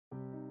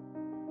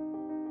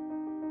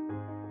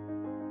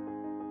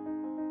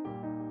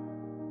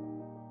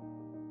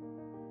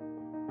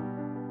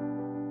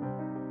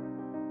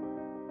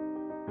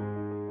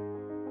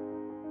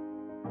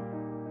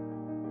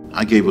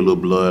I gave a little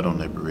blood on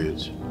that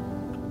bridge.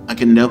 I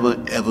can never,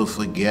 ever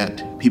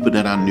forget people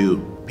that I knew,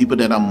 people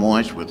that I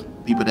marched with,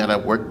 people that I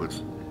worked with,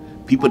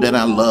 people that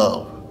I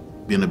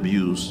love being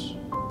abused,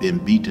 being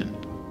beaten.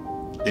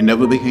 They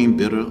never became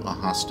bitter or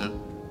hostile.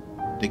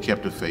 They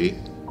kept the faith.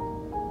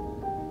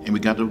 And we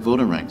got the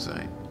voting rights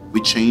act. We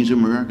changed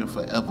America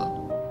forever.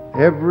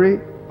 Every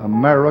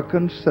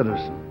American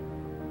citizen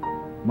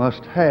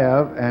must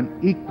have an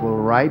equal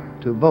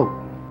right to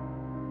vote.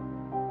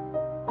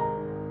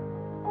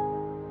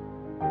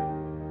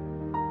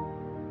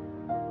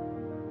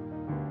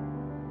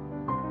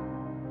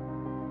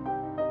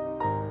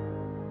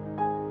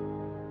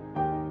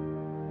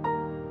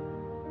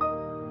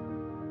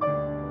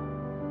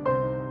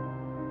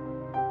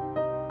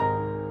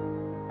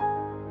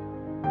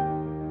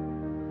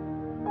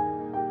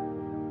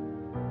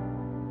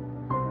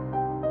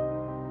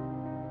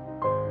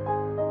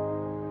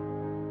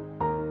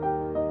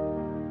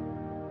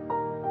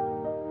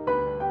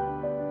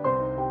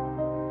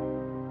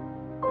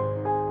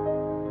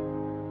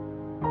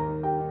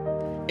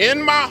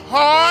 In my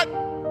heart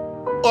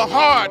of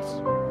hearts,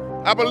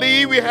 I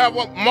believe we have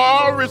a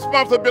moral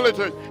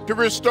responsibility to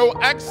restore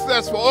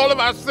access for all of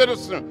our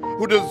citizens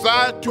who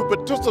desire to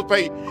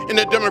participate in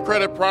the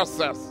democratic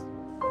process.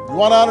 You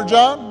want to honor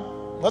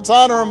John? Let's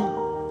honor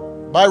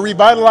him by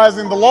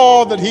revitalizing the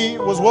law that he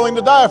was willing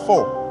to die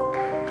for.